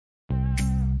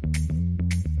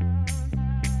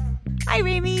Hi,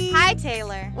 Rami. Hi,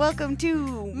 Taylor. Welcome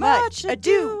to Much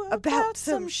Ado About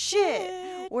Some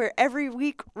Shit, where every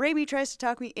week Rami tries to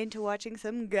talk me into watching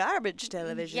some garbage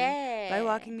television by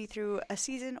walking me through a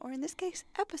season, or in this case,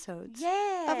 episodes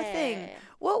of a thing.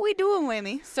 What we doing,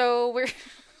 Rami? So we're...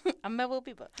 I'm Mellow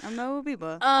People.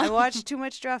 I watched too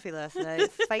much Drawfee last night.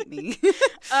 Fight me.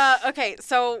 Okay,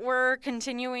 so we're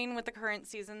continuing with the current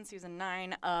season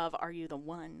 9 of Are You the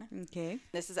One? Okay.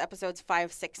 This is episodes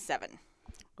 5, 6, 7.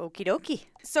 Okie dokie.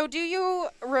 So do you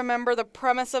remember the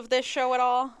premise of this show at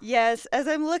all? Yes, as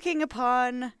I'm looking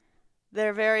upon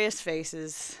their various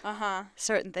faces,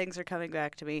 certain things are coming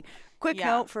back to me. Quick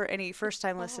note for any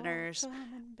first-time listeners.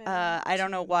 I don't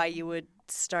know why you would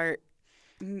start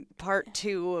part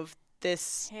 2 of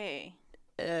this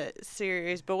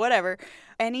series, but whatever.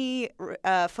 Any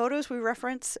photos we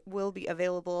reference will be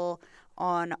available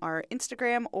on our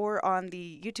Instagram or on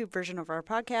the YouTube version of our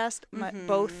podcast.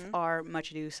 Both are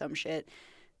Much Ado Some Shit.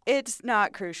 It's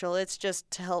not crucial. It's just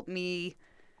to help me,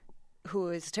 who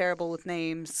is terrible with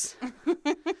names,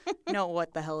 know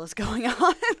what the hell is going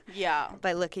on. Yeah.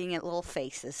 By looking at little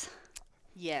faces.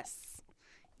 Yes.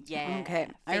 Yeah. Okay.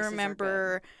 I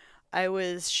remember I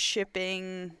was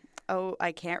shipping... Oh,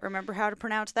 I can't remember how to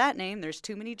pronounce that name. There's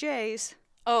too many J's.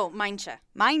 Oh, Maincha.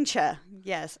 Maincha.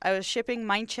 Yes. I was shipping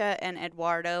Maincha and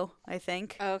Eduardo, I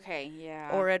think. Okay,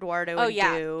 yeah. Or Eduardo and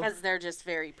Du. Because they're just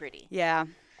very pretty. Yeah.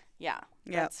 Yeah,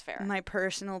 that's fair. My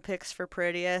personal picks for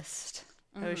prettiest.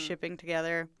 I was shipping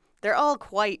together. They're all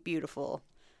quite beautiful.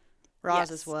 Roz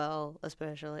as well,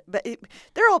 especially. But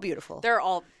they're all beautiful. They're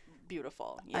all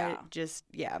beautiful, yeah.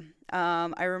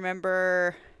 I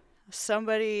remember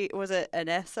somebody, was it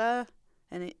Anissa?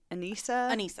 Anissa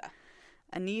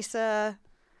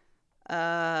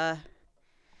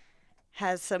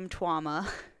has some trauma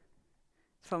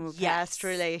from a past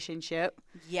relationship.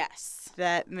 Yes.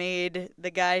 That made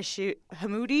the guy shoot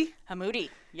Hamoudi.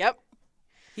 Yep.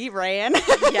 He ran.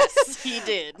 Yes, he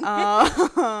did.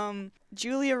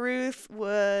 Julia Ruth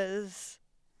was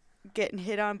getting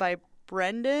hit on by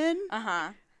Brendan.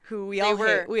 Who we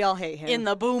all hate him. In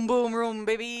the boom boom room,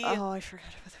 baby. Oh, I forgot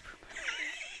about the boom boom.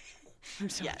 I'm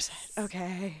so upset.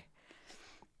 Okay.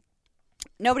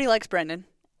 Nobody likes Brendan.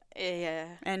 Yeah.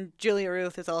 And Julia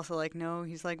Ruth is also like, no,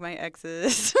 he's like my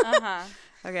exes.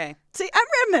 Okay. See, I'm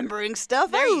remembering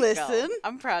stuff. I listen. Go.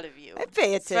 I'm proud of you. I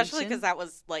pay attention. Especially because that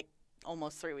was like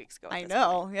almost 3 weeks ago. I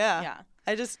know, point. Yeah.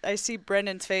 I see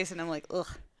Brendan's face and I'm like, ugh.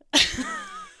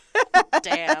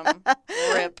 Damn.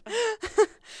 Rip.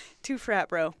 Too frat,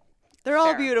 bro. They're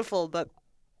all beautiful, but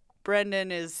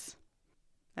Brendan is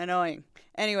annoying.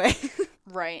 Anyway.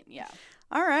 Right, yeah.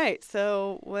 All right.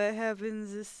 So what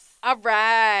happens this All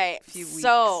right. few weeks?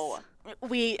 So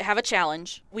we have a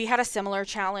challenge. We had a similar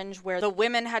challenge where the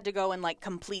women had to go and like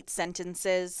complete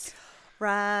sentences.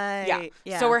 Right.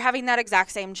 Yeah. So we're having that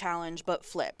exact same challenge, but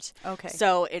flipped. Okay.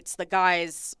 So it's the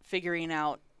guys figuring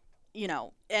out,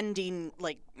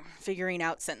 figuring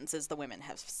out sentences the women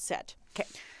have said. Okay.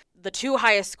 The 2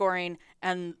 highest scoring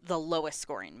and the lowest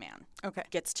scoring man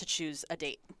gets to choose a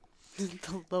date.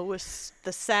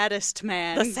 The saddest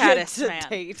man. The saddest man.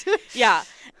 Date. Yeah.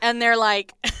 And they're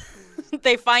like,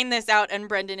 they find this out and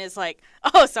Brendan is like,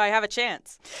 oh, so I have a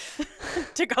chance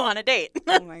to go on a date.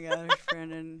 Oh my gosh,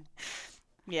 Brendan.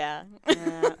 Yeah.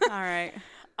 All right.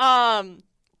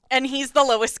 And he's the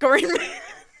lowest scoring man.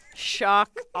 Shock.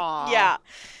 Aw. Yeah.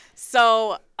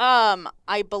 So,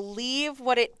 I believe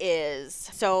what it is.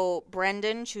 So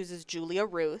Brendan chooses Julia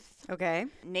Ruth. Okay.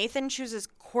 Nathan chooses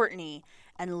Courtney.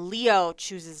 And Leo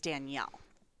chooses Danielle.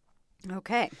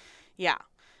 Okay. Yeah.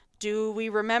 Do we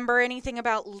remember anything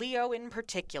about Leo in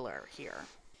particular here?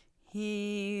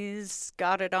 He's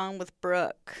got it on with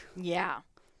Brooke. Yeah.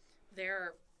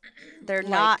 They're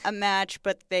not a match,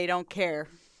 but they don't care.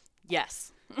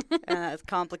 Yes. It's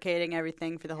complicating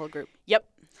everything for the whole group. Yep.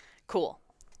 Cool.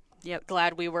 Yep.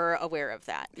 Glad we were aware of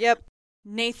that. Yep.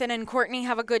 Nathan and Courtney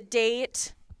have a good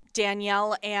date.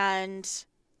 Danielle and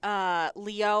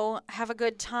Leo have a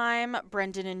good time.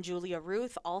 Brendan and Julia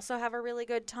Ruth also have a really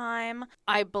good time.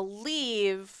 I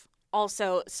believe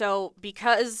also,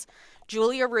 because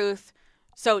Julia Ruth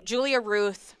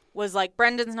was like,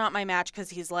 Brendan's not my match because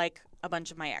he's like a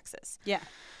bunch of my exes. Yeah.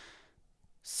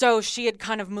 So she had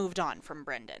kind of moved on from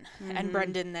Brendan. And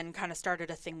Brendan then kind of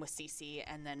started a thing with Cece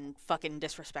and then fucking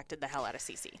disrespected the hell out of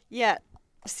Cece. Yeah.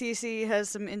 Cece has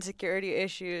some insecurity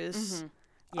issues.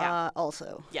 Yeah.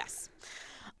 Also. Yes.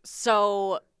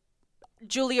 So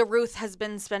Julia Ruth has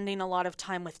been spending a lot of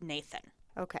time with Nathan.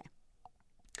 Okay.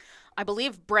 I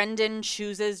believe Brendan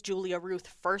chooses Julia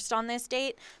Ruth first on this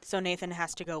date, so Nathan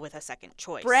has to go with a second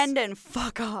choice. Brendan,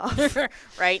 fuck off.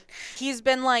 Right? He's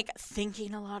been, like,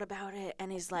 thinking a lot about it,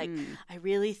 and he's like, I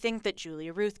really think that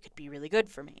Julia Ruth could be really good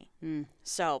for me.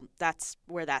 So that's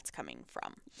where that's coming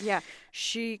from. Yeah,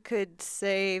 she could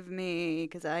save me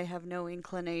because I have no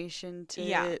inclination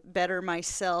to better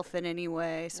myself in any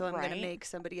way, so I'm going to make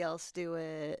somebody else do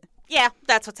it. Yeah,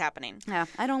 that's what's happening. Yeah,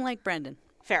 I don't like Brendan.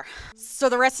 Fair. So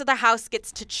the rest of the house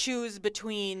gets to choose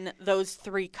between those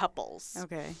three couples.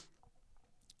 Okay.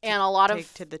 And a lot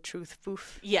Take to the truth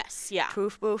booth. Yes, yeah.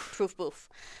 Truth booth. Truth booth.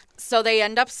 So they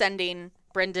end up sending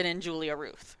Brendan and Julia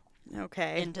Ruth.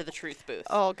 Okay. Into the truth booth.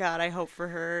 Oh, God, I hope for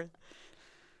her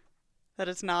that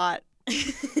it's not.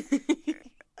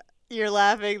 You're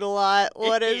laughing a lot.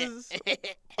 What is...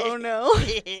 Oh, no.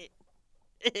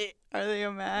 Are they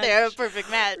a match? They're a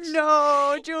perfect match.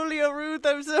 No, Julia Ruth,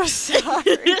 I'm so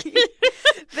sorry.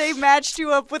 They matched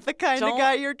you up with the kind of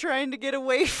guy you're trying to get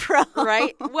away from.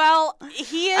 Right? Well,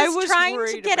 he is trying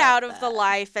to get out of the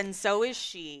life, and so is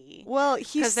she. Well,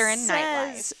 he they're in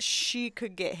says she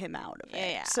could get him out of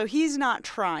it. Yeah. So he's not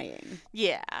trying.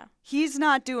 Yeah. He's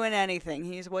not doing anything.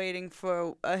 He's waiting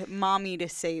for a mommy to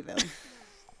save him.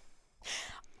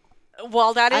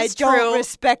 Well, that is true. I don't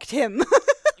respect him.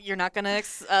 You're not going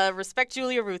to respect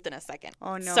Julia Ruth in a second.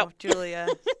 Oh, no, Julia.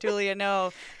 Julia,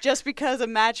 no. Just because a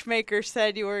matchmaker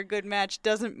said you were a good match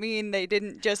doesn't mean they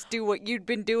didn't just do what you'd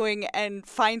been doing and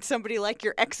find somebody like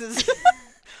your exes.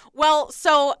 Well,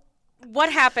 so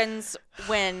what happens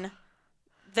when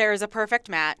there's a perfect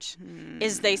match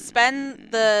is they spend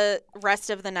the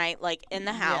rest of the night, like, in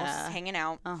the house, hanging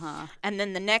out. And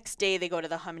then the next day they go to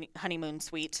the honeymoon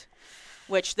suite,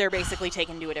 which they're basically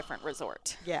taken to a different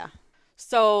resort. Yeah.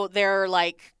 So they're,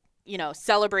 like, you know,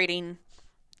 celebrating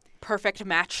perfect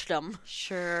matchdom.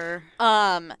 Sure.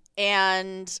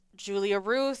 And Julia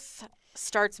Ruth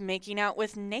starts making out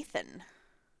with Nathan.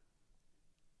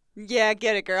 Yeah,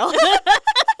 get it, girl.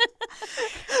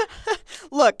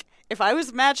 Look, if I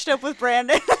was matched up with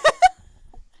Brandon...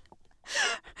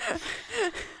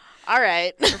 All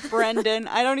right. Or Brendan.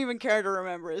 I don't even care to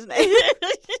remember his name.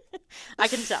 I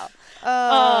can tell.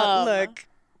 Look.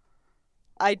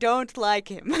 I don't like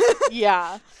him.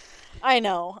 Yeah, I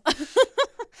know.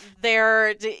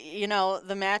 They're, you know,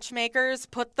 the matchmakers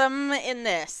put them in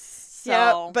this. So.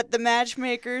 Yeah, but the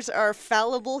matchmakers are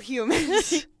fallible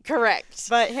humans. Correct.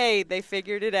 But hey, they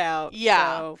figured it out.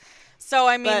 Yeah. So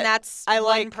I mean, that's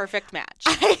one perfect match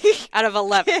out of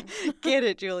 11. Get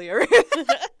it, Julia.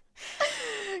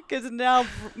 Because now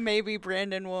maybe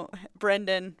Brendan,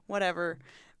 whatever.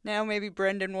 Now maybe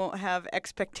Brendan won't have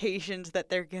expectations that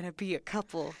they're going to be a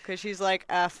couple. Because she's like,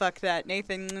 fuck that,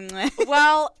 Nathan.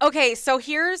 Well, okay, so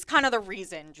here's kind of the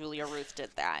reason Julia Ruth did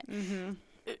that. Mm-hmm.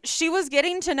 She was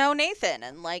getting to know Nathan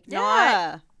and, like,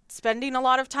 not spending a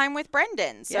lot of time with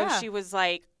Brendan. So she was,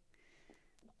 like,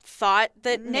 thought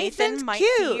that Nathan might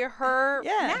be her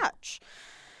match.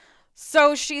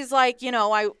 So she's like, you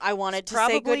know, I wanted to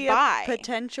say goodbye. Probably a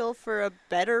potential for a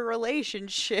better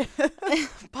relationship.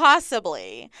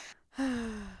 Possibly.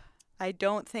 I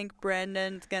don't think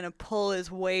Brendan's going to pull his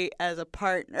weight as a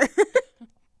partner.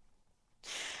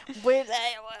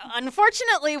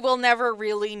 Unfortunately, we'll never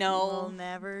really know. We'll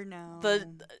never know.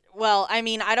 Well, I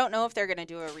mean, I don't know if they're going to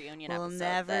do a reunion episode. We'll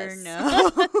never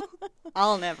know.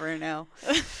 I'll never know.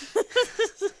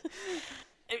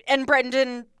 And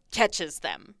Brendan catches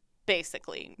them.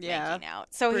 Basically making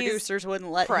out. So producers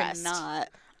wouldn't let him not.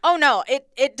 Oh no,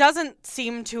 it doesn't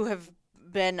seem to have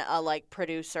been a like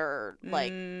producer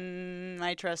like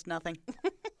I trust nothing.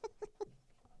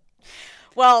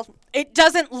 Well, it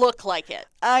doesn't look like it.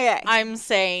 Okay. I'm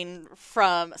saying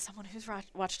from someone who's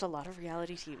watched a lot of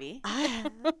reality TV.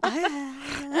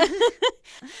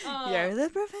 You're the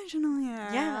professional here.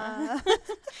 Yeah.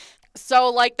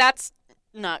 So like that's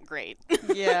not great.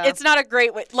 Yeah. It's not a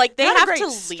great way. Like, they have to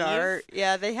leave.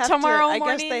 Yeah, they have tomorrow to. I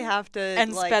morning guess they have to.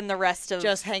 And like, spend the rest of.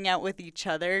 Just hang out with each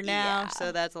other now. Yeah.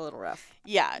 So that's a little rough.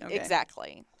 Yeah,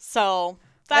 exactly. So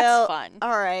that's fun.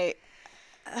 All right.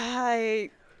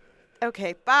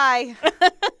 Okay, bye.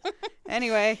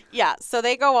 Anyway. Yeah, so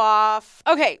they go off.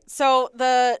 Okay, so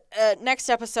the next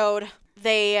episode,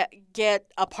 they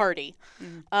get a party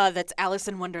that's Alice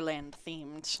in Wonderland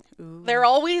themed. Ooh. They're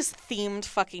always themed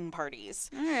fucking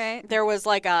parties. All right. There was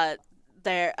like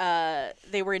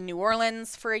they were in New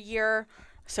Orleans for a year,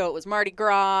 so it was Mardi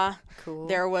Gras. Cool.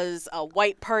 There was a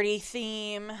white party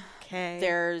theme. Okay.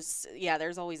 There's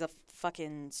always a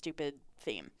fucking stupid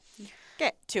theme.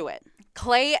 Okay. To it.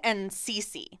 Clay and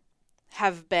Cece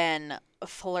have been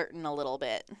flirting a little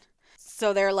bit.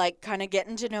 So they're like kind of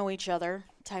getting to know each other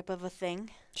type of a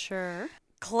thing. Sure.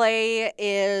 Clay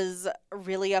is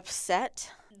really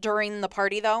upset during the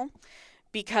party, though,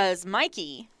 because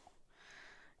Mikey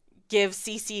gives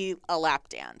Cece a lap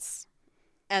dance,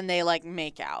 and they, like,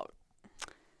 make out.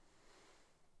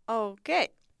 Okay.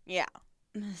 Yeah.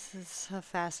 This is a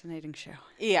fascinating show.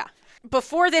 Yeah.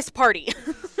 Before this party,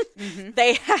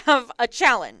 they have a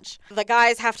challenge. The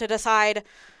guys have to decide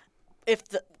if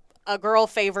a girl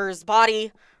favors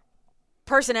body,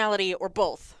 personality, or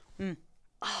both.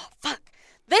 Oh, fuck.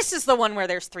 This is the one where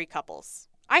there's 3 couples.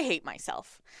 I hate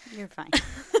myself. You're fine.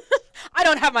 I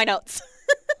don't have my notes.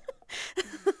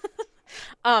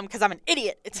 Because I'm an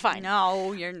idiot. It's fine.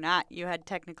 No, you're not. You had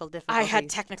technical difficulties. I had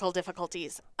technical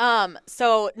difficulties.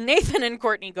 So Nathan and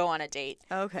Courtney go on a date.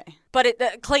 Okay. But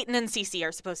Clayton and Cece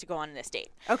are supposed to go on this date.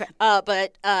 Okay.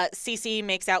 But Cece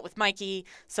makes out with Mikey,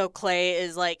 so Clay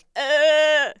is like,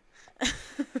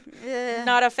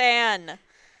 not a fan.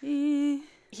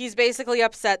 He's basically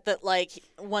upset that, like,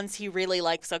 once he really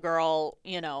likes a girl,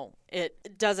 you know,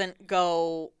 it doesn't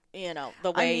go, you know,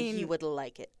 the way he would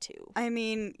like it to. I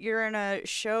mean, you're in a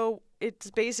show,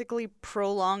 it's basically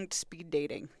prolonged speed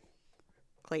dating,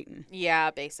 Clayton.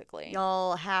 Yeah, basically.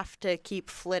 Y'all have to keep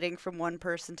flitting from one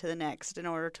person to the next in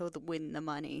order to win the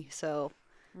money. So,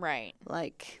 right.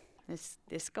 Like,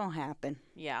 this gonna happen.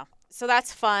 Yeah. So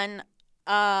that's fun.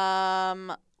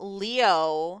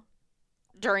 Leo,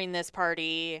 during this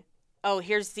party,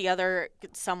 here's the other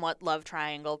somewhat love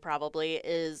triangle probably,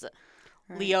 is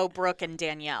right. Leo, Brooke, and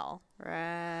Danielle.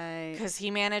 Right. Because he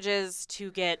manages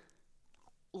to get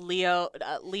Leo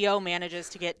manages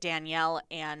to get Danielle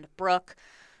and Brooke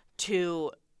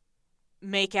to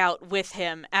make out with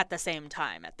him at the same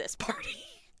time at this party.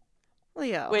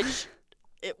 Leo. Which,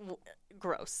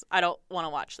 gross. I don't want to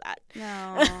watch that.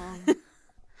 No.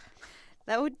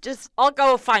 That would just... I'll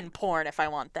go find porn if I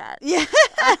want that. Yeah.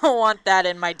 I don't want that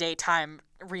in my daytime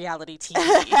reality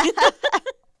TV.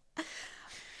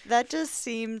 That just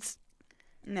seems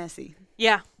messy.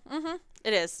 Yeah. Mm-hmm.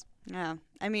 It is. Yeah.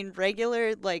 I mean,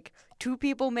 regular, like, 2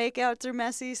 people makeouts are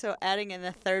messy, so adding in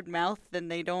a third mouth, then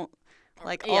they don't,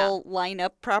 like, all line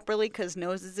up properly because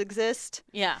noses exist.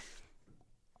 Yeah.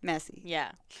 Messy.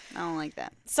 Yeah. I don't like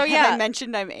that. So, Have I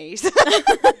mentioned I'm ace?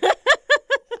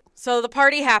 So the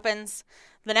party happens.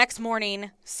 The next morning,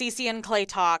 Cece and Clay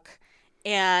talk,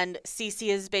 and Cece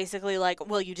is basically like,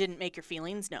 well, you didn't make your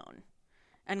feelings known.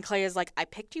 And Clay is like, I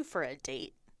picked you for a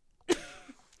date. Yeah,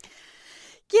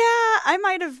 I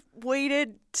might have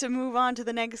waited to move on to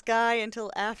the next guy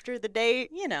until after the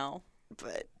date. You know.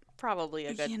 But probably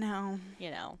a good... You know.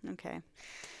 Okay.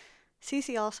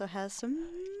 Cece also has some...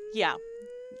 Yeah.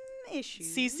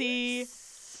 Issues. Cece...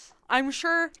 I'm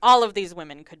sure all of these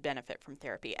women could benefit from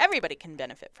therapy. Everybody can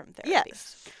benefit from therapy.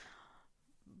 Yes.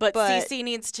 But Cece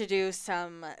needs to do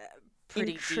some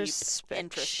pretty deep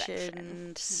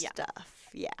introspection stuff.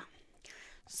 Yeah.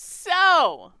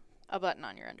 So, a button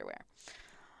on your underwear.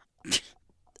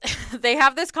 They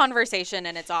have this conversation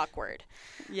and it's awkward.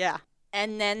 Yeah.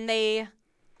 And then they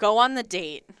go on the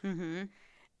date. Mm-hmm.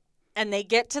 And they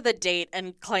get to the date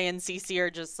and Clay and Cece are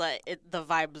just like, the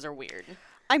vibes are weird.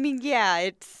 I mean, yeah,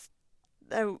 it's...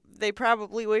 they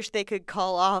probably wish they could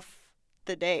call off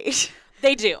the date.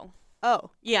 They do.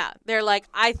 Oh. Yeah. They're like,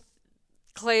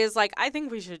 Clay is like, I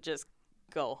think we should just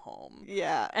go home.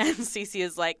 Yeah. And Cece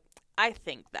is like, I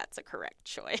think that's a correct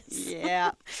choice.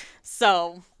 Yeah.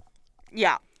 So,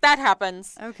 yeah, that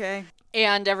happens. Okay.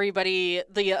 And everybody,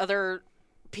 the other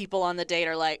people on the date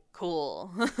are like,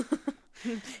 cool.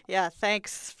 Yeah,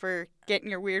 thanks for getting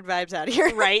your weird vibes out of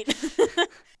here. Right.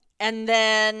 And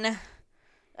then,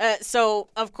 so,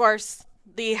 of course,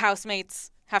 the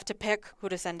housemates have to pick who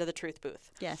to send to the truth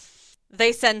booth. Yes.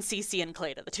 They send Cece and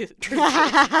Clay to the truth booth.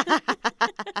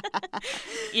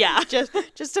 Yeah.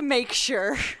 Just to make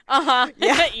sure. Uh-huh.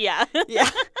 Yeah. Yeah. Yeah.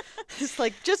 It's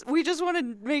like, we just want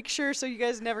to make sure so you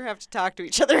guys never have to talk to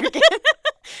each other again.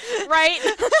 Right?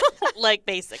 Like,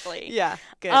 basically. Yeah.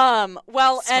 Good.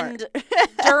 Well, Smart. and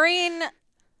during,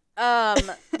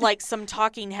 like, some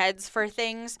talking heads for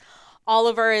things,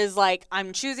 Oliver is like,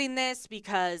 I'm choosing this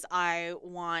because I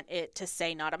want it to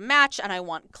say not a match, and I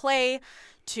want Clay's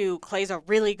a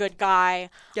really good guy.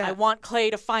 Yeah. I want Clay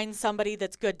to find somebody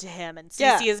that's good to him, and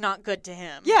Cece is not good to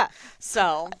him. Yeah.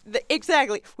 So.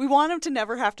 Exactly. We want him to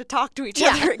never have to talk to each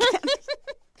other again.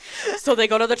 So they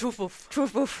go to the truth booth.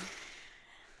 Truth booth.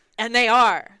 And they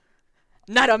are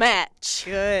not a match.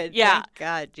 Good. Yeah. Thank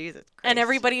God, Jesus Christ. And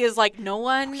everybody is like, no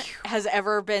one has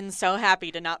ever been so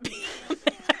happy to not be a match.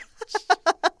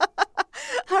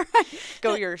 All right.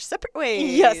 Go your separate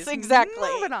ways. Yes, exactly.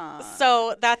 Moving on.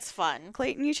 So that's fun.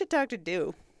 Clayton, you should talk to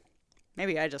Dew.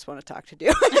 Maybe I just want to talk to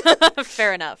you.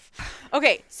 Fair enough.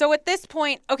 Okay, so at this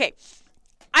point,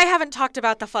 I haven't talked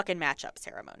about the fucking matchup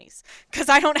ceremonies because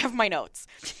I don't have my notes.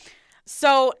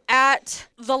 So at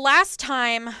the last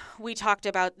time we talked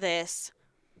about this,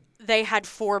 they had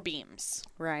 4 beams.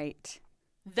 Right.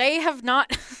 They have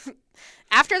not...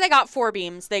 After they got 4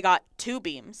 beams, they got 2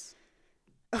 beams.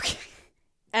 Okay.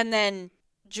 And then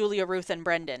Julia, Ruth, and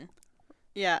Brendan.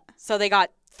 Yeah. So they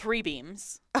got 3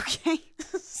 beams. Okay.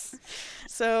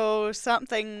 So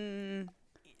something...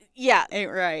 Yeah.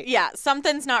 Ain't right. Yeah,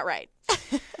 something's not right.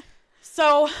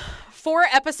 So for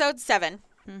episode 7,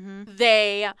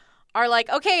 they are like,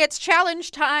 okay, it's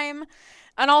challenge time.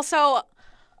 And also,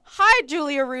 hi,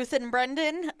 Julia, Ruth, and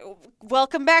Brendan.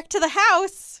 Welcome back to the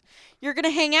house. You're going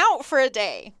to hang out for a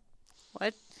day.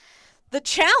 What? The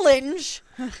challenge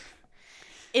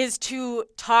is to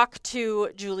talk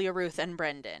to Julia, Ruth, and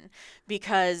Brendan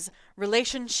because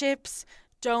relationships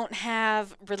can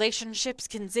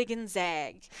zig and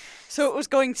zag. So it was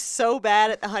going so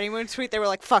bad at the honeymoon suite, they were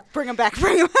like, fuck, bring him back,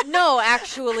 bring him back. No,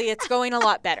 actually, it's going a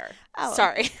lot better. Oh,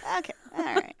 sorry. Okay,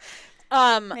 all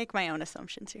right. Make my own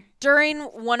assumptions here. During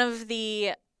one of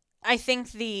the, I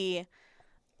think the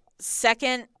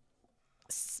second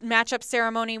matchup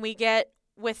ceremony we get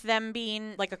with them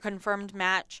being like a confirmed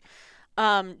match,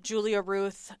 Julia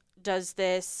Ruth does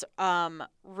this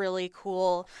really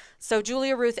cool. So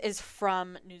Julia Ruth is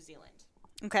from New Zealand.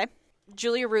 Okay.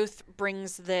 Julia Ruth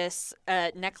brings this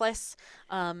necklace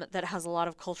that has a lot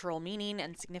of cultural meaning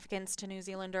and significance to New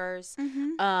Zealanders,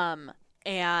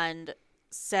 and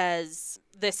says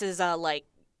this is a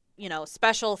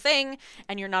special thing,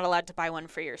 and you're not allowed to buy one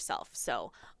for yourself.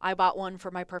 So I bought one for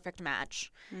my perfect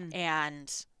match,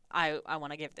 and I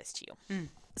want to give this to you.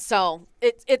 So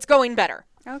it's going better.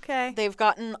 Okay. They've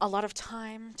gotten a lot of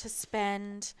time to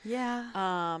spend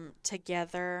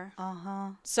together.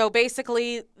 So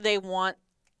basically they want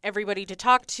everybody to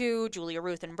talk to Julia,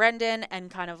 Ruth, and Brendan and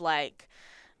kind of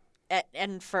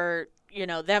and for,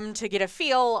 them to get a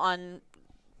feel on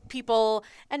people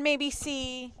and maybe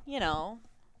see,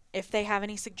 if they have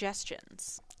any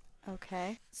suggestions.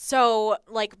 Okay. So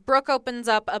Brooke opens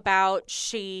up about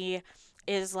she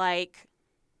is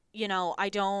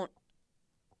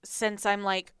since I'm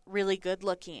really good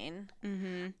looking,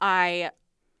 I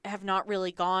have not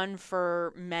really gone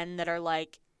for men that are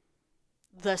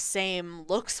the same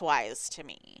looks wise to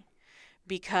me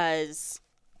because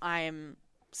I'm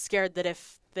scared that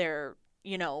if they're,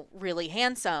 really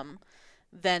handsome,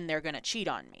 then they're going to cheat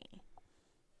on me.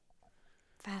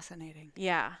 Fascinating.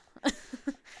 Yeah.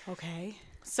 Okay.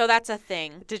 So that's a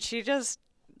thing. Did she just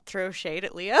throw shade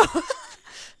at Leo?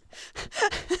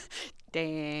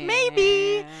 Damn.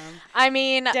 Maybe. I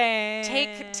mean, Damn.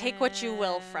 take what you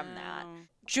will from that.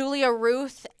 Julia,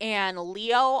 Ruth, and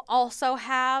Leo also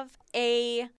have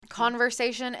a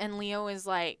conversation, and Leo is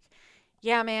like,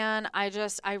 yeah, man, I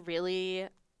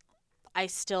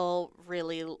still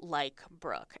really like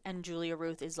Brooke. And Julia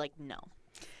Ruth is like, no.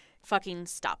 Fucking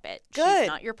stop it. Good. She's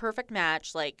not your perfect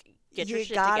match. Get your shit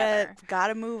together.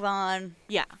 Gotta move on.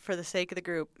 Yeah. For the sake of the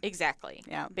group. Exactly.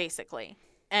 Yeah. Basically.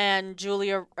 And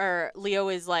Leo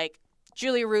is like,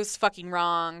 Julia Ruth's fucking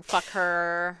wrong. Fuck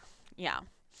her. Yeah.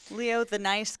 Leo, the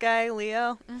nice guy,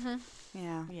 Leo.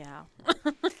 Yeah. Yeah.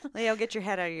 Leo, get your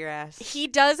head out of your ass. He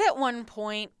does at one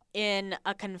point in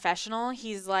a confessional.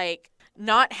 He's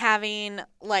not having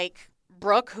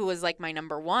Brooke, who was my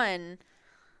number one.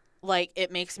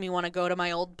 It makes me want to go to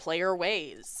my old player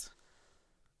ways.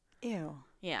 Ew.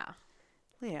 Yeah.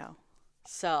 Leo.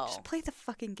 So. Just play the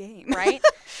fucking game. Right?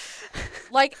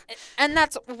 And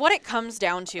that's what it comes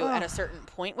down to at a certain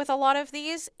point with a lot of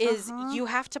these is you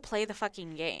have to play the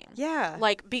fucking game. Yeah.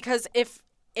 Because if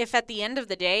at the end of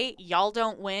the day y'all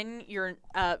don't win, you're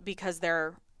because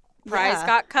their prize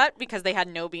got cut because they had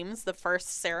no beams the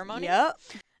first ceremony. Yep.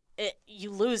 You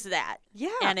lose that. Yeah.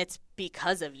 And it's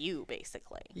because of you,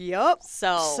 basically. Yep.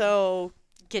 So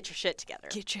get your shit together.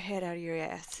 Get your head out of your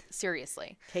ass.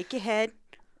 Seriously. Take your head.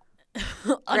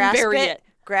 Unbury it.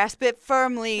 Grasp it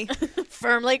firmly.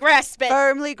 Firmly grasp it.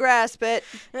 Firmly grasp it.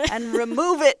 And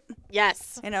remove it.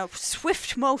 Yes. In a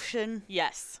swift motion.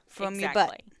 Yes. From your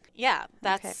butt. Yeah,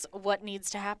 that's what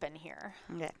needs to happen here.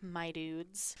 Okay. My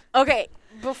dudes. Okay,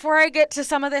 before I get to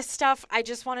some of this stuff, I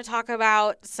just want to talk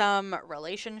about some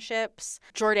relationships.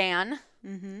 Jordan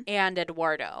and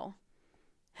Eduardo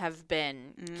have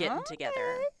been getting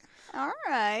together. All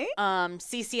right.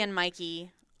 Cece and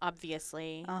Mikey,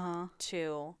 obviously,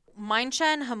 too. Mainsha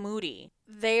and Hamoudi,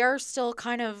 they are still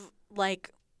kind of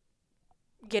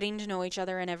getting to know each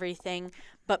other and everything,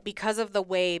 but because of the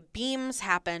way beams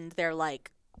happened, they're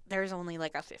there's only a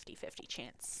 50-50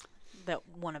 chance that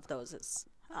one of those is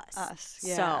us. Us,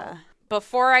 yeah. So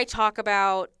before I talk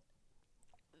about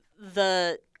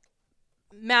the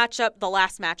last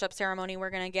matchup ceremony we're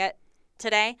going to get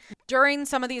today, during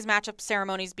some of these matchup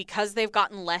ceremonies, because they've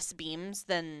gotten less beams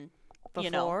than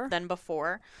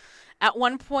before, at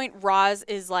one point Roz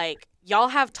is like, y'all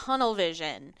have tunnel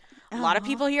vision. A lot of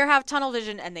people here have tunnel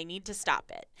vision and they need to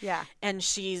stop it. Yeah. And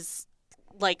she's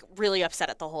like really upset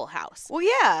at the whole house. Well,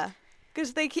 yeah,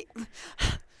 because they keep...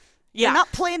 They're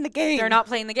not playing the game. They're not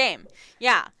playing the game.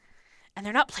 Yeah. And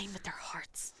they're not playing with their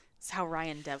hearts. It's how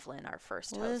Ryan Devlin, our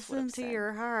first host, would have Listen to said.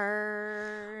 your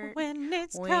heart. When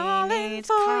it's When calling it's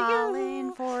for calling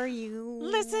you. for you.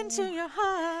 Listen to your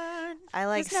heart. I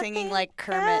like There's singing nothing like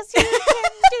Kermit. else you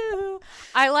can do.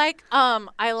 I like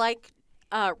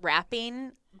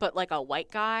rapping, but like a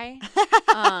white guy.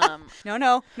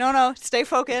 No. Stay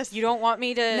focused. You don't want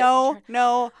me to...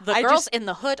 No. The girls in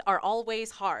the hood are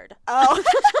always hard. Oh.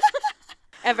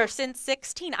 Ever since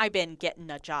 16, I've been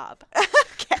getting a job.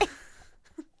 Okay.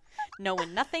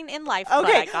 Knowing nothing in life, but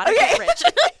I gotta get rich.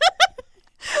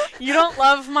 You don't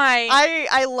love my...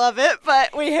 I love it,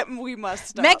 but we must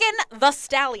stop. Megan the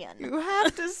Stallion. You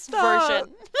have to stop.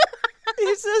 Version.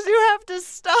 He says you have to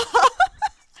stop.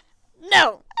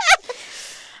 No.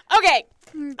 Okay.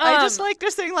 I just like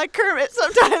to sing like Kermit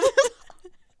sometimes.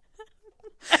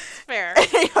 That's fair.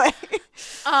 Anyway.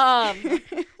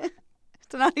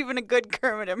 It's not even a good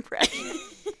Kermit impression.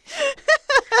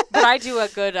 But I do a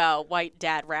good white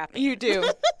dad rapping. You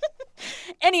do.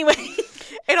 Anyway.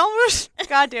 It almost,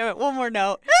 God damn it, one more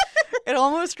note. It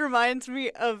almost reminds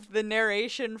me of the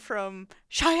narration from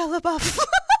Shia LaBeouf.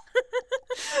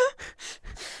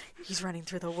 He's running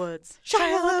through the woods. Shia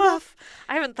LaBeouf.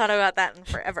 I haven't thought about that in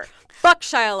forever. Fuck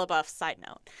Shia LaBeouf, side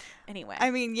note. Anyway.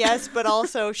 I mean, yes, but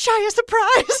also Shia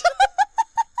Surprise.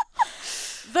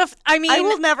 I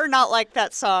will never not like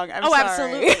that song. I'm sorry.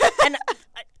 Absolutely. And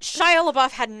Shia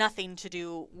LaBeouf had nothing to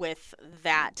do with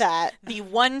that. The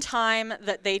one time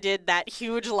that they did that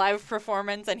huge live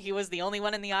performance and he was the only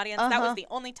one in the audience, that was the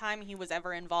only time he was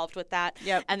ever involved with that.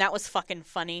 Yep. And that was fucking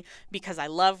funny because I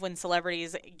love when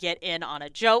celebrities get in on a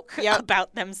joke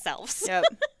about themselves. Yep.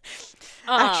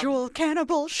 Actual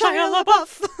cannibal Shia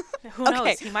LaBeouf. Who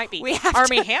knows? He might be.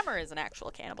 Armie Hammer is an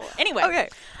actual cannibal. Anyway. Okay.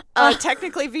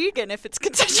 Technically vegan if it's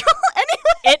consensual. Anyway.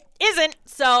 It isn't,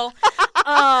 so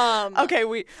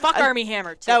okay, fuck Armie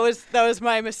Hammer too. That was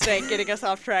my mistake getting us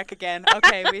off track again.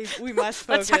 Okay, we must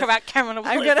focus. Let's talk about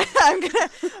cannibalism. I'm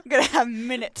gonna have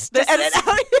minutes to edit out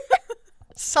here.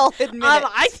 Solid minutes.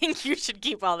 I think you should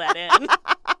keep all that in.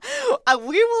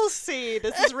 We will see.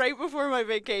 This is right before my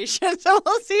vacation, so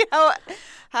we'll see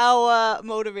how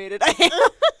motivated I am.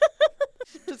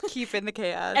 Just keep in the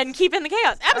chaos. And keep in the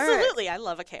chaos. Absolutely. Right. I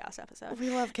love a chaos episode.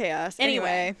 We love chaos.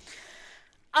 Anyway.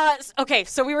 Okay,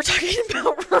 so we were talking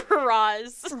about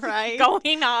Roz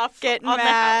going off, getting on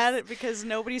mad because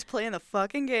nobody's playing the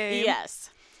fucking game. Yes.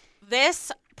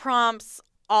 This prompts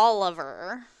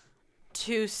Oliver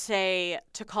to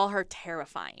call her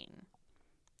terrifying.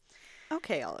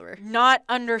 Okay, Oliver. Not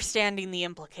understanding the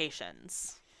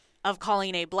implications of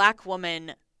calling a black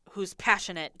woman who's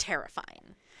passionate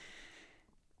terrifying.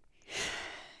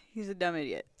 He's a dumb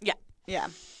idiot. Yeah. Yeah.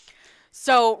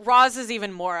 So Roz is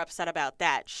even more upset about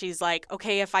that. She's like,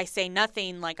 okay, if I say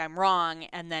nothing, like I'm wrong,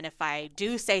 and then if I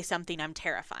do say something, I'm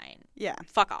terrifying. Yeah.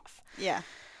 Fuck off. Yeah.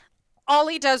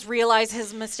 Ollie does realize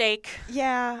his mistake.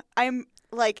 Yeah. I'm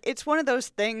like, it's one of those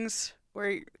things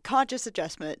where conscious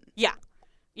adjustment. Yeah.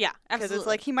 Yeah, absolutely. Because it's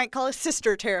like he might call his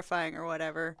sister terrifying or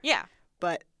whatever. Yeah.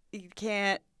 But you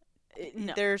can't.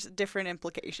 No. There's different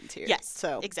implications here. Yes.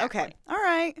 So exactly. Okay. All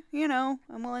right.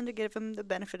 I'm willing to give him the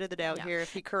benefit of the doubt here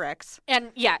if he corrects.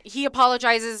 And yeah, he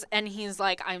apologizes and he's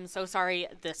like, "I'm so sorry.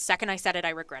 The second I said it,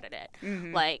 I regretted it.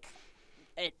 Mm-hmm. Like,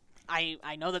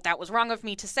 I know that was wrong of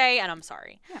me to say, and I'm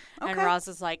sorry." Yeah. Okay. And Roz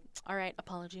is like, "All right,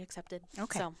 apology accepted."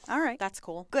 Okay. So all right, that's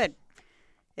cool. Good.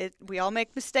 We all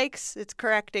make mistakes. It's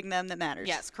correcting them that matters.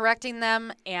 Yes, correcting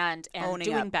them and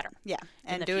doing better. Yeah,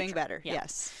 and doing future. better. Yeah.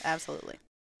 Yes, absolutely.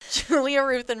 Julia,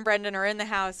 Ruth, and Brendan are in the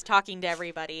house talking to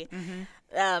everybody,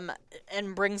 and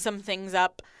bring some things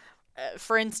up.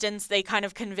 For instance, they kind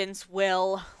of convince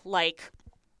Will, like,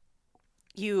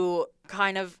 you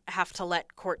kind of have to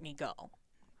let Courtney go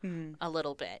a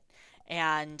little bit.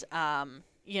 And,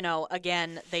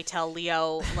 again, they tell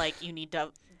Leo, like, you need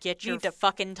to get your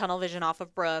fucking tunnel vision off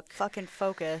of Brooke. Fucking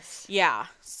focus. Yeah.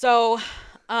 So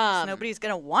nobody's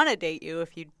going to want to date you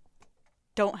if you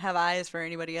don't have eyes for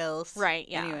anybody else. Right,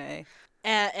 yeah. Anyway.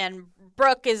 And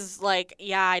Brooke is like,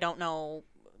 yeah, I don't know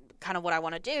kind of what I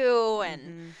want to do.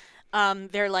 And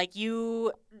they're like,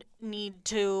 you need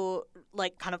to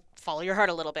like, kind of follow your heart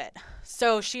a little bit.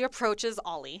 So she approaches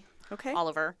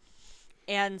Oliver,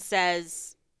 and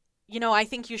says, I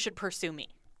think you should pursue me.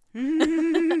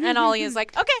 And Ollie is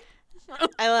like, okay.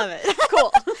 I love it.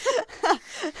 Cool.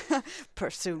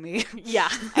 Pursue me. Yeah.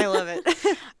 I love it.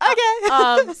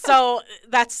 Okay. So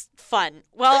that's fun.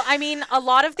 Well, I mean, a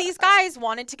lot of these guys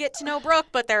wanted to get to know Brooke,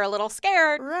 but they're a little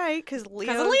scared. Right, because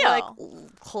Leo like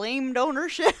claimed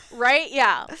ownership. Right,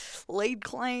 yeah. Laid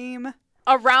claim.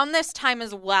 Around this time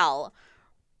as well,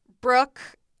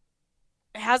 Brooke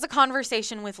has a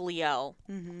conversation with Leo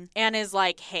and is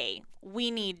like, hey,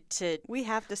 we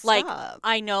have to stop. Like,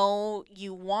 I know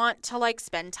you want to, like,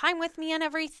 spend time with me and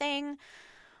everything.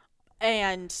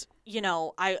 And,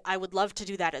 I would love to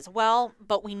do that as well,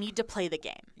 but we need to play the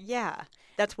game. Yeah.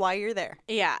 That's why you're there.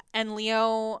 Yeah. And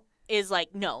Leo is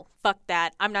like, no, fuck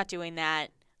that. I'm not doing that.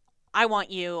 I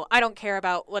want you. I don't care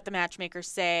about what the matchmakers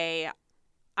say.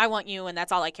 I want you, and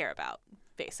that's all I care about,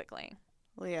 basically.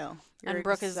 Leo, you're and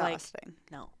Brooke exhausting. is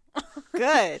like, no.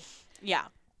 Good. Yeah.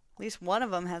 At least one of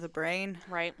them has a brain.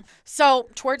 Right. So,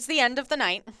 towards the end of the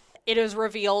night, it is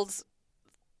revealed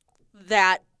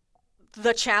that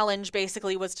the challenge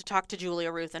basically was to talk to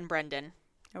Julia, Ruth, and Brendan.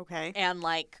 Okay. And,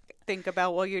 like, think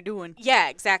about what you're doing. Yeah,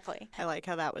 exactly. I like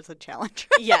how that was a challenge.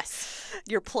 Yes.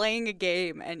 You're playing a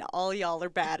game, and all y'all are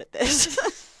bad at this.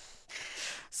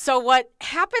 So what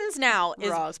happens now is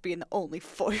Roz being the only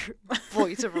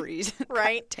voice of reason.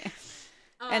 Right. Damn.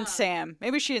 And Sam.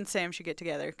 Maybe she and Sam should get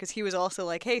together because he was also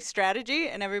like, hey, strategy.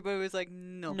 And everybody was like,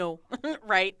 no. No.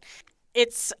 Right.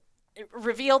 It's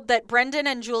revealed that Brendan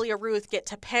and Julia Ruth get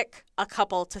to pick a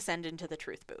couple to send into the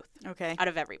truth booth. Okay. Out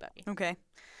of everybody. Okay.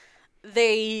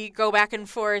 They go back and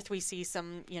forth. We see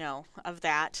some, of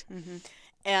that. Mm-hmm.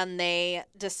 And they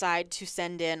decide to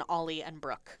send in Ollie and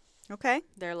Brooke. Okay.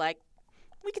 They're like,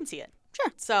 we can see it.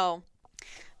 Sure. So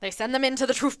they send them into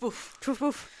the truth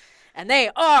booth. And they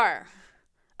are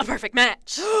a perfect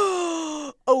match.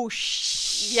 Oh,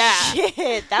 shit.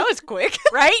 Yeah. That was quick.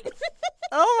 Right?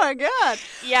 Oh, my God.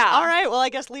 Yeah. All right. Well, I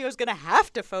guess Leo's going to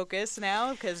have to focus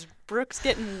now because Brooke's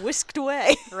getting whisked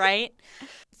away. Right?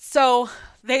 So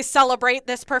they celebrate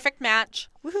this perfect match.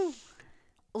 Woohoo.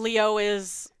 Leo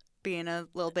is being a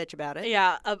little bitch about it.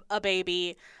 Yeah, a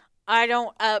baby.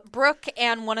 Brooke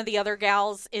and one of the other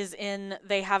gals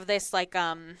they have this like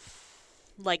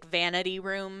vanity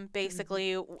room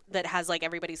basically that has like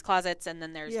everybody's closets and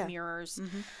then there's mirrors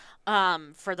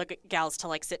for the gals to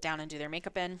like sit down and do their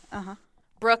makeup in. Uh-huh.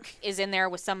 Brooke is in there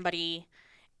with somebody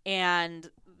and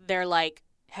they're like,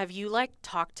 have you like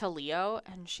talked to Leo?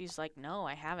 And she's like, no,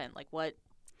 I haven't. Like, what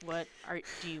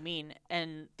do you mean?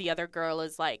 And the other girl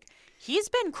is like, he's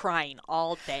been crying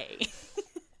all day.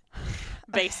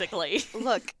 Basically.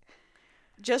 Look,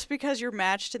 just because you're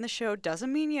matched in the show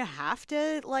doesn't mean you have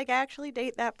to like actually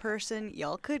date that person.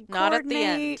 Y'all could not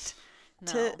coordinate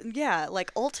at the end. No.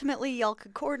 Ultimately y'all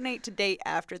could coordinate to date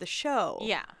after the show.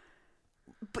 Yeah.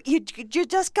 But you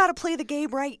just got to play the game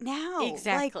right now.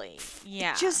 Exactly.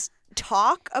 Yeah. Just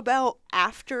talk about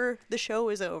after the show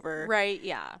is over. Right,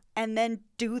 yeah. And then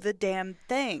do the damn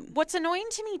thing. What's annoying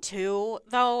to me too,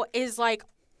 though, is like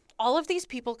all of these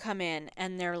people come in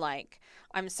and they're like,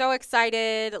 I'm so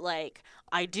excited, like,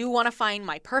 I do want to find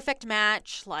my perfect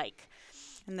match, like.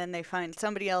 And then they find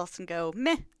somebody else and go,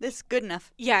 meh, this is good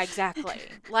enough. Yeah, exactly.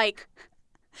 Like,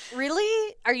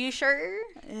 really? Are you sure?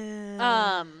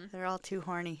 They're all too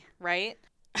horny. Right?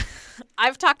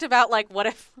 I've talked about, like, what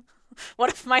if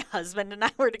my husband and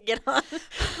I were to get on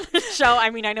the show? I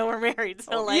mean, I know we're married,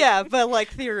 so, like. Yeah, but, like,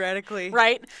 theoretically.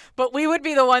 Right? But we would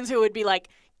be the ones who would be like,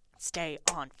 stay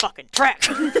on fucking track.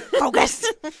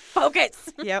 Focus. Focus.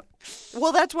 Yep.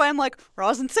 Well, that's why I'm like,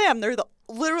 Roz and Sam, they're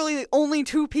literally the only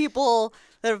two people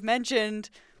that have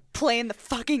mentioned playing the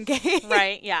fucking game.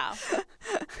 Right, yeah.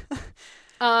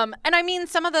 And I mean,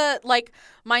 some of the, like,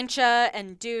 Maincha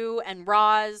and Do and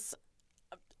Roz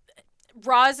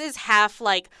is half,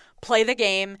 like, play the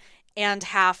game and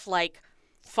half, like,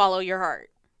 follow your heart.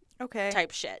 Okay.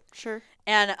 Type shit. Sure.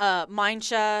 And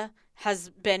Maincha has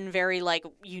been very, like,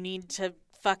 you need to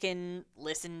fucking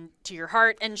listen to your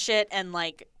heart and shit and,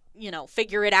 like,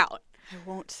 figure it out. I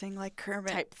won't sing like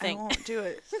Kermit. Type thing. I won't do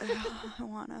it. I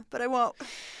wanna, but I won't.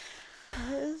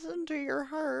 Listen to your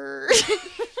heart.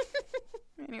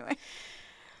 Anyway.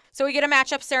 So we get a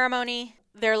matchup ceremony.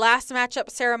 Their last matchup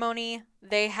ceremony,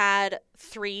 they had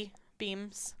 3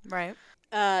 beams. Right.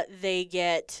 They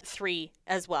get 3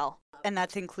 as well. And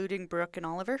that's including Brooke and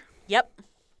Oliver? Yep.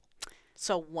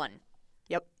 So 1.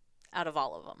 Yep. Out of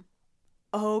all of them.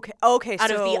 Okay.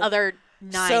 Out of the other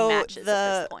 9 matches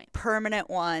at this point. Permanent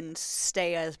ones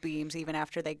stay as beams even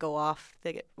after they go off,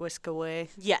 they get whisked away?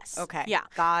 Yes. Okay. Yeah.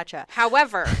 Gotcha.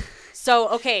 However,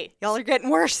 okay. Y'all are getting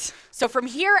worse. So from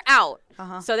here out,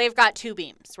 so they've got 2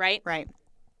 beams, right? Right.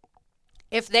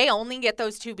 If they only get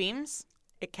those 2 beams,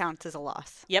 it counts as a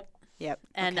loss. Yep.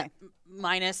 And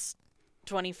minus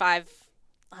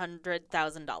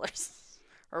 $2,500,000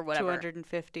 or whatever.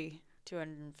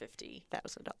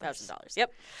 $250,000.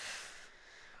 Yep.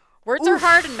 Words are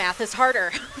hard and math is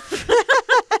harder.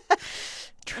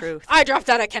 Truth. I dropped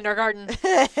out of kindergarten.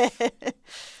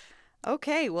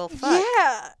 Okay, well, fuck.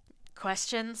 Yeah.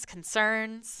 Questions,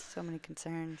 concerns. So many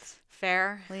concerns.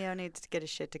 Fair. Leo needs to get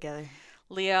his shit together.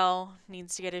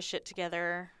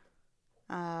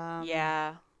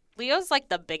 Yeah. Leo's like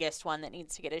the biggest one that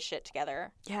needs to get his shit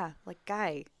together. Yeah, like,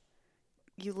 guy,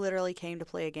 you literally came to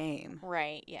play a game.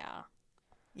 Right, yeah.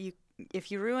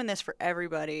 If you ruin this for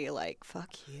everybody, like, fuck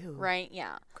you. Right,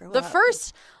 yeah. Grow up. The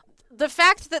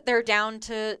fact that they're down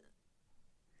to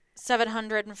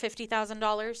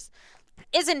 $750,000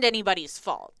 isn't anybody's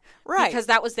fault. Right. Because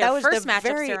that was their first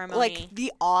matchup ceremony. Like,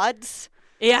 the odds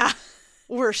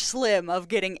were slim of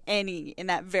getting any in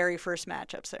that very first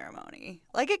matchup ceremony.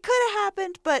 Like, it could have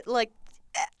happened, but, like,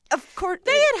 of course.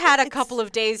 They had a couple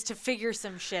of days to figure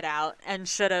some shit out and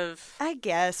should have. I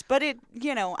guess. But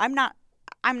I'm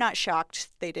not shocked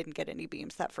they didn't get any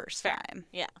beams that first time.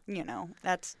 Yeah.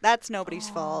 That's nobody's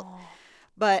fault.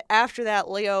 But after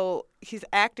that, Leo, he's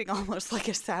acting almost like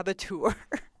a saboteur.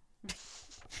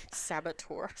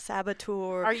 Saboteur.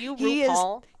 Are you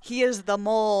RuPaul? He is the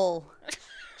mole.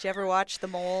 Did you ever watch The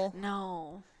Mole?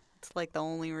 No. It's like the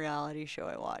only reality show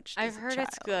I watched. I've heard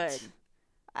it's good.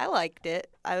 I liked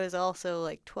it. I was also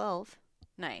like 12.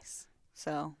 Nice.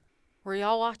 So. Were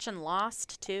y'all watching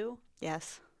Lost too?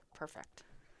 Yes. Perfect.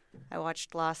 I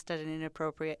watched Lost at an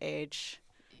inappropriate age.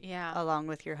 Yeah. Along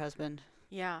with your husband.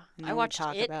 Yeah. I watched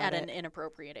it at an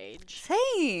inappropriate age.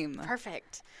 Same.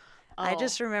 Perfect. I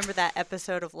just remember that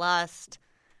episode of Lost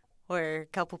where a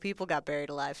couple people got buried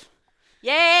alive.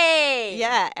 Yay!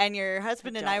 Yeah, and your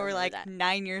husband and I were like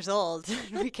 9 years old.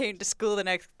 We came to school the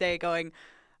next day going,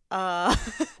 that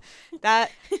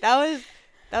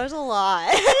was a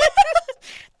lot.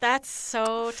 That's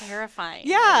so terrifying.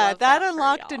 Yeah, that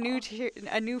unlocked a new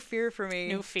fear for me.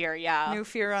 New fear, yeah. New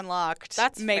fear unlocked.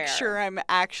 That's Make sure I'm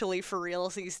actually for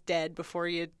realsies dead before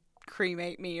you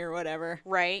cremate me or whatever.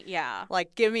 Right, yeah.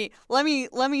 Like, let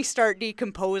me start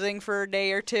decomposing for a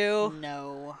day or two.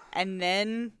 No. And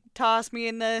then toss me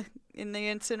in the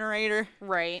incinerator.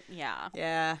 Right, yeah.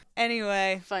 Yeah.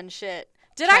 Anyway. Fun shit.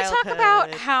 Did I talk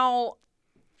about how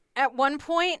at one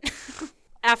point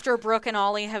after Brooke and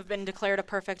Ollie have been declared a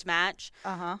perfect match,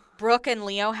 Brooke and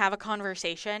Leo have a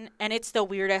conversation, and it's the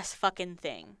weirdest fucking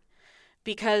thing.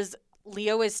 Because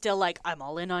Leo is still like, I'm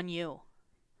all in on you.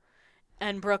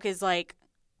 And Brooke is like,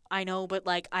 I know, but,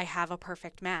 like, I have a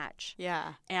perfect match.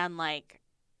 Yeah. And, like,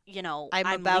 I'm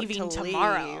about leaving to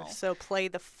tomorrow. Leave, so play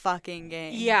the fucking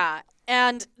game. Yeah.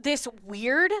 And this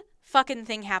weird fucking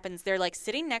thing happens. They're, like,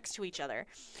 sitting next to each other.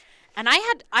 And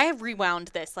I have rewound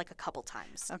this, like, a couple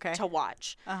times to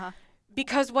watch.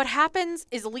 Because what happens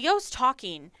is Leo's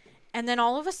talking, and then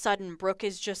all of a sudden Brooke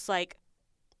is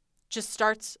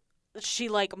she,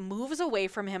 like, moves away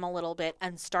from him a little bit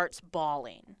and starts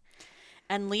bawling.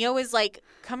 And Leo is like,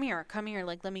 come here,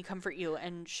 like, let me comfort you.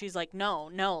 And she's like, no,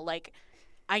 like,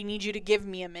 I need you to give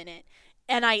me a minute.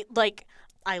 And I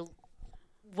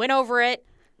went over it,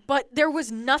 but there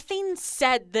was nothing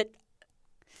said that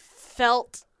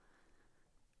felt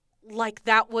like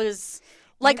that was...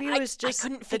 Like, maybe it was just I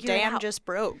couldn't figure it the dam out. just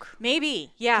broke.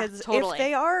 Maybe, yeah, totally. If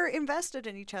they are invested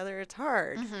in each other, it's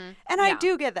hard. And I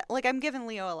do get that. Like, I'm giving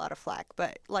Leo a lot of flack,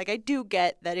 but, like, I do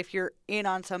get that if you're in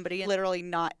on somebody and literally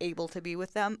not able to be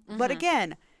with them. But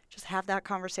again, just have that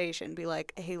conversation. Be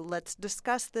like, hey, let's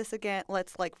discuss this again.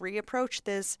 Let's, like, reapproach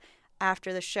this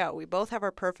after the show. We both have our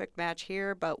perfect match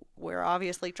here, but we're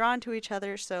obviously drawn to each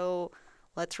other, so...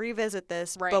 let's revisit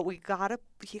this, but you gotta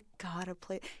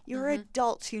play. You're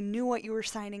adults. You knew what you were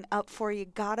signing up for. You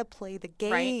gotta play the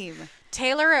game. Right.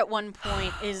 Taylor at one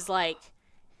point is like,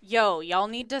 yo, y'all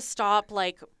need to stop,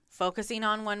 like, focusing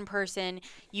on one person.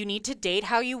 You need to date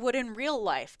how you would in real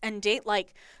life and date,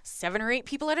 like, 7 or 8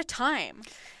 people at a time.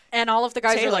 And all of the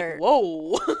guys are like,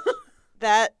 whoa.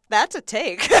 That's a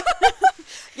take.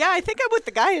 Yeah, I think I'm with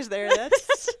the guys there.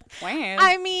 That's wow.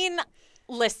 I mean,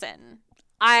 listen,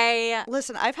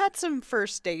 I've had some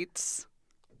first dates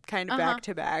kind of back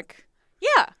to back.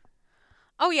 Yeah.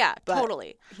 Oh, yeah,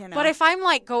 totally. But if I'm,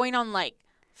 like, going on, like,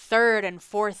 3rd and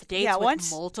 4th dates with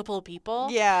multiple people,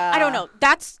 I don't know.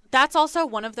 That's also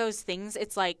one of those things.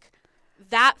 It's like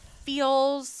that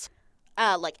feels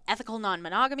like ethical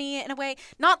non-monogamy in a way.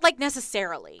 Not like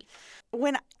necessarily.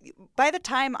 By the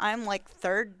time I'm like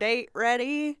third date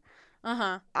ready,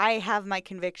 I have my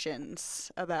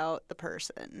convictions about the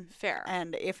person. Fair.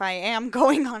 And if I am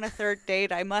going on a third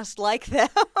date, I must like them.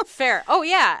 Fair. Oh,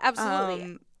 yeah,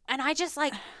 absolutely. And I just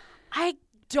like, I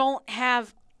don't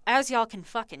have, as y'all can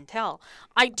fucking tell,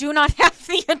 I do not have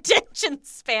the attention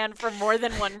span for more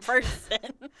than one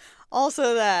person.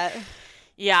 Also that.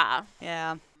 Yeah.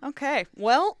 Yeah. Okay.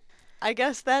 Well, I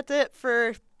guess that's it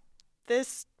for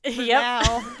this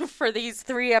now. For these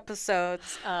 3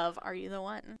 episodes of Are You the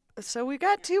One? So we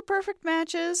got 2 perfect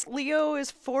matches. Leo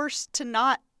is forced to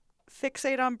not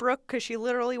fixate on Brooke because she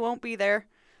literally won't be there.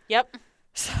 Yep.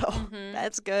 So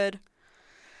that's good.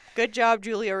 Good job,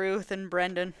 Julia Ruth and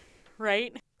Brendan.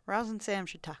 Right? Roz and Sam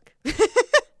should talk.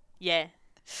 Yeah.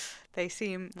 They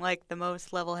seem like the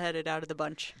most level-headed out of the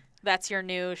bunch. That's your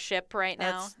new ship right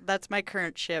now? That's my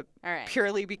current ship. All right.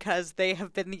 Purely because they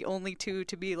have been the only 2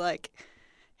 to be like,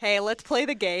 hey, let's play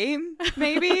the game,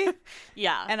 maybe?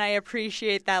 Yeah. And I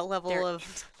appreciate that level of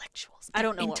intellectuals. I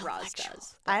don't know what Roz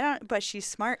does. But she's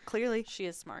smart, clearly. She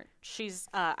is smart. She's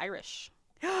Irish.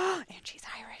 And she's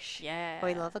Irish. Yeah. Oh,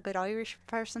 I love a good Irish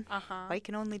person. Uh-huh. I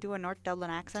can only do a North Dublin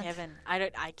accent. Kevin,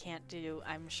 I can't do,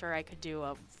 I'm sure I could do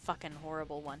a fucking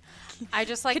horrible one. I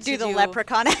just like could do the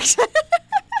leprechaun accent.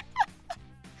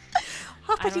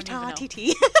 Hoppity ta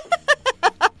TT.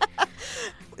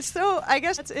 So I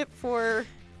guess that's it for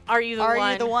Are You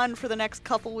the One for the next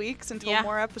couple weeks until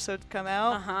more episodes come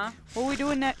out. Uh-huh. What are we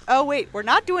doing next? Oh, wait. We're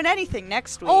not doing anything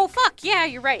next week. Oh, fuck. Yeah,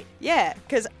 you're right. Yeah,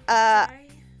 because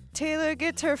Taylor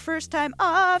gets her first time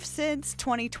off since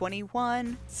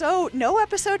 2021. So no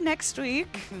episode next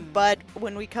week, but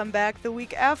when we come back the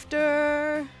week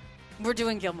after... We're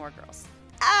doing Gilmore Girls.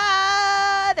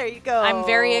 There you go. I'm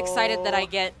very excited that I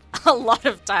get a lot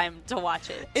of time to watch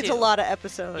it, too. It's a lot of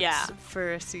episodes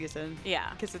for a season.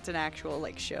 Yeah. Because it's an actual,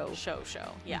 like, show. Show.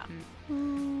 Yeah.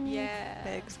 Mm-hmm. Yeah.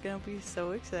 Meg's gonna be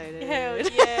so excited. Hell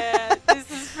yeah. This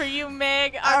is for you,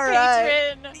 Meg, our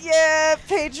patron. Yeah,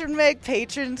 patron Meg.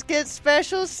 Patrons get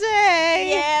special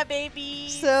say. Yeah, baby.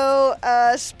 So,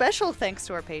 special thanks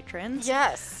to our patrons.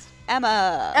 Yes.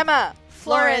 Emma,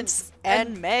 Florence,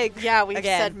 and Meg. Yeah, we've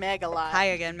said Meg a lot. Hi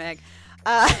again, Meg.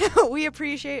 We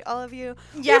appreciate all of you.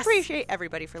 Yes. We appreciate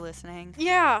everybody for listening.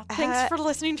 Yeah. Thanks for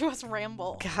listening to us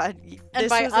ramble. God. And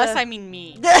by us, I mean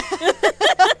me.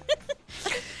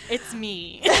 It's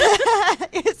me.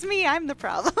 It's me. I'm the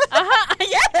problem.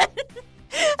 Yeah.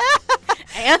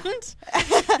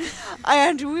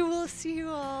 And we will see you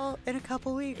all in a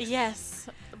couple weeks. yes.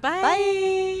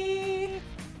 Bye.